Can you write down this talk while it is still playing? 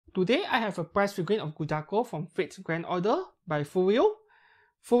Today I have a prize figurine of Gudako from Fate Grand Order by Furyu.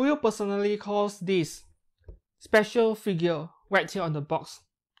 Furyu personally calls this special figure right here on the box.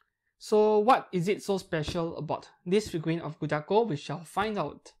 So what is it so special about this figurine of Gudako? We shall find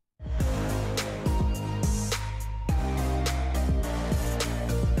out.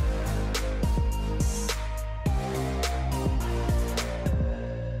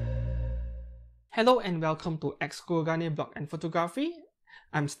 Hello and welcome to X-Kurogane Blog and Photography.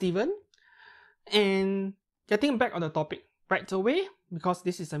 I'm Steven, and getting back on the topic right away, because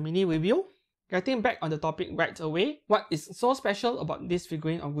this is a mini review. Getting back on the topic right away, what is so special about this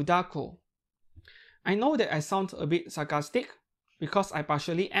figurine of Gudako? I know that I sound a bit sarcastic, because I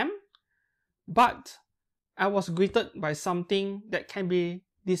partially am, but I was greeted by something that can be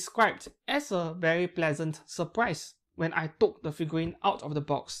described as a very pleasant surprise when I took the figurine out of the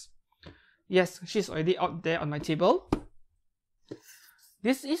box. Yes, she's already out there on my table.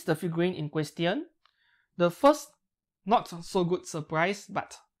 This is the figurine in question. The first not so good surprise,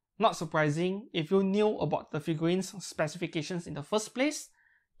 but not surprising if you knew about the figurine's specifications in the first place,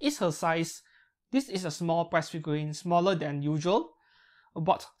 is her size. This is a small prize figurine, smaller than usual,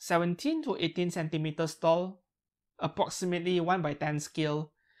 about 17 to 18 centimeters tall, approximately 1:10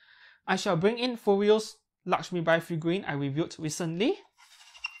 scale. I shall bring in Furyu's Lakshmi Bai figurine I reviewed recently.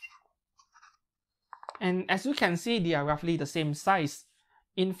 And as you can see, they are roughly the same size.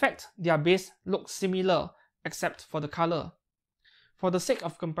 In fact, their base looks similar, except for the color. For the sake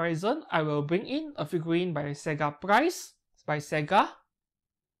of comparison, I will bring in a figurine by Sega Prize, by Sega.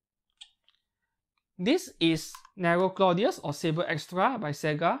 This is Nero Claudius or Saber Extra by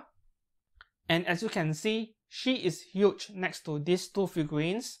Sega. And as you can see, she is huge next to these two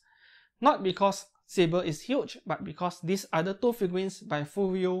figurines. Not because Saber is huge, but because these other two figurines by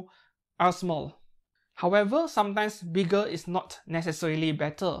Furyu are small. However, sometimes bigger is not necessarily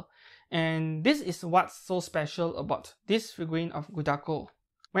better, and this is what's so special about this figurine of Gudako.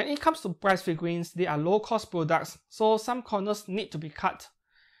 When it comes to prize figurines, they are low-cost products, so some corners need to be cut.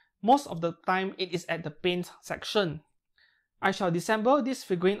 Most of the time, it is at the paint section. I shall disassemble this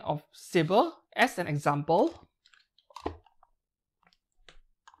figurine of Saber as an example.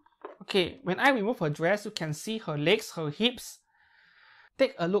 Okay, when I remove her dress, you can see her legs, her hips.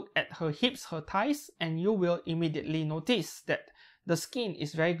 Take a look at her hips, her thighs, and you will immediately notice that the skin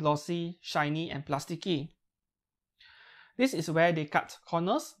is very glossy, shiny, and plasticky. This is where they cut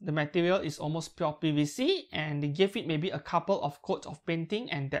corners. The material is almost pure PVC, and they give it maybe a couple of coats of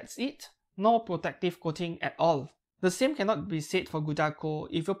painting, and that's it. No protective coating at all. The same cannot be said for Gudako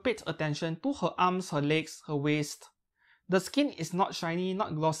if you paid attention to her arms, her legs, her waist. The skin is not shiny,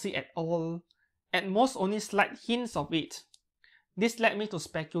 not glossy at all. At most, only slight hints of it. This led me to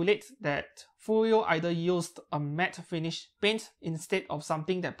speculate that Furyu either used a matte finish paint instead of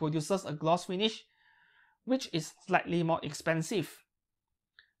something that produces a gloss finish, which is slightly more expensive.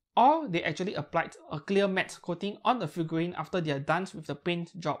 Or they actually applied a clear matte coating on the figurine after they are done with the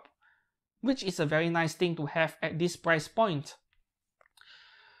paint job, which is a very nice thing to have at this price point.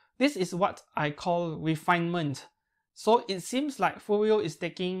 This is what I call refinement. So it seems like Furyu is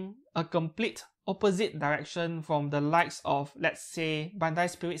taking a complete opposite direction from the likes of, let's say, Bandai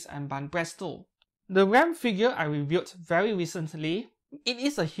Spirits and Banpresto. The Ram figure I reviewed very recently, it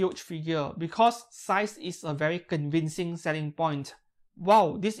is a huge figure because size is a very convincing selling point.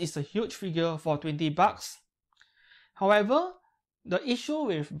 Wow, this is a huge figure for 20 bucks. However, the issue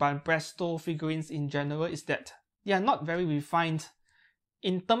with Banpresto figurines in general is that they are not very refined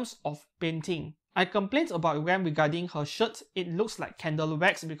in terms of painting. I complained about Ram regarding her shirt. It looks like candle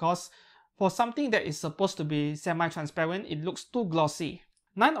wax because for something that is supposed to be semi-transparent, it looks too glossy.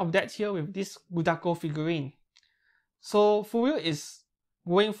 None of that here with this Gudako figurine. So Furyu is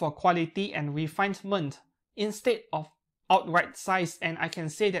going for quality and refinement instead of outright size, and I can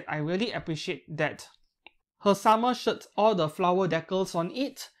say that I really appreciate that. Her summer shirt, all the flower decals on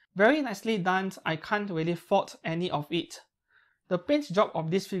it, very nicely done. I can't really fault any of it. The paint job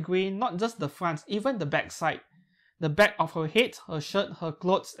of this figurine, not just the front, even the back side. The back of her head, her shirt, her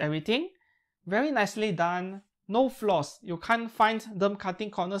clothes, everything. Very nicely done, no flaws. You can't find them cutting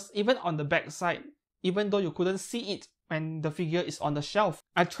corners even on the back side, even though you couldn't see it when the figure is on the shelf.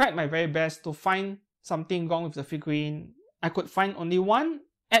 I tried my very best to find something wrong with the figurine. I could find only one.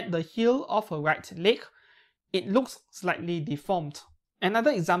 At the heel of her right leg, it looks slightly deformed.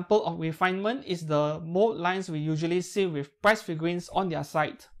 Another example of refinement is the mold lines we usually see with prize figurines on their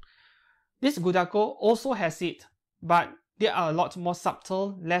side. This Gudako also has it, but they are a lot more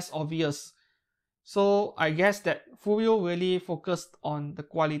subtle, less obvious. So I guess that Furyu really focused on the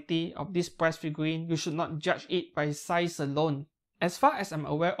quality of this prize figurine. You should not judge it by size alone. As far as I'm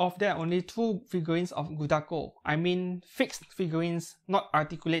aware of, there are only 2 figurines of Gudako. I mean fixed figurines, not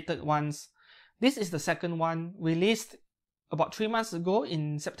articulated ones. This is the second one, released about 3 months ago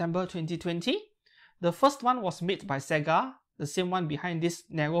in September 2020. The first one was made by Sega, the same one behind this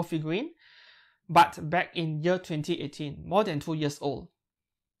narrow figurine, but back in year 2018, more than 2 years old.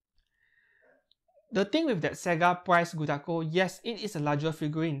 The thing with that Sega price Gudako, yes, it is a larger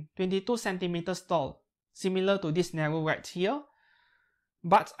figurine, 22 cm tall, similar to this narrow right here.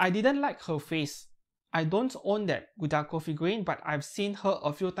 But I didn't like her face. I don't own that Gudako figurine, but I've seen her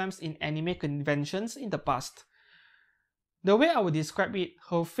a few times in anime conventions in the past. The way I would describe it,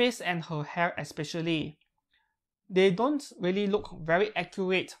 her face and her hair especially, they don't really look very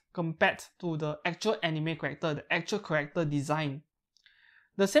accurate compared to the actual anime character, the actual character design.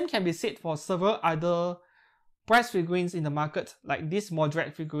 The same can be said for several other price figurines in the market, like this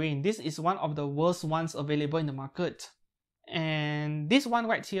Modrak figurine. This is one of the worst ones available in the market. And this one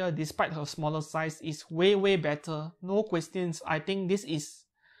right here, despite her smaller size, is way better. No questions. I think this is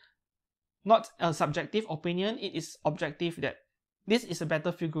not a subjective opinion, it is objective that this is a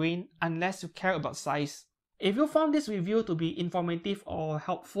better figurine unless you care about size. If you found this review to be informative or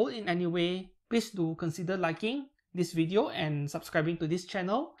helpful in any way, please do consider liking this video and subscribing to this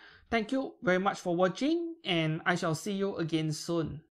channel. Thank you very much for watching, and I shall see you again soon.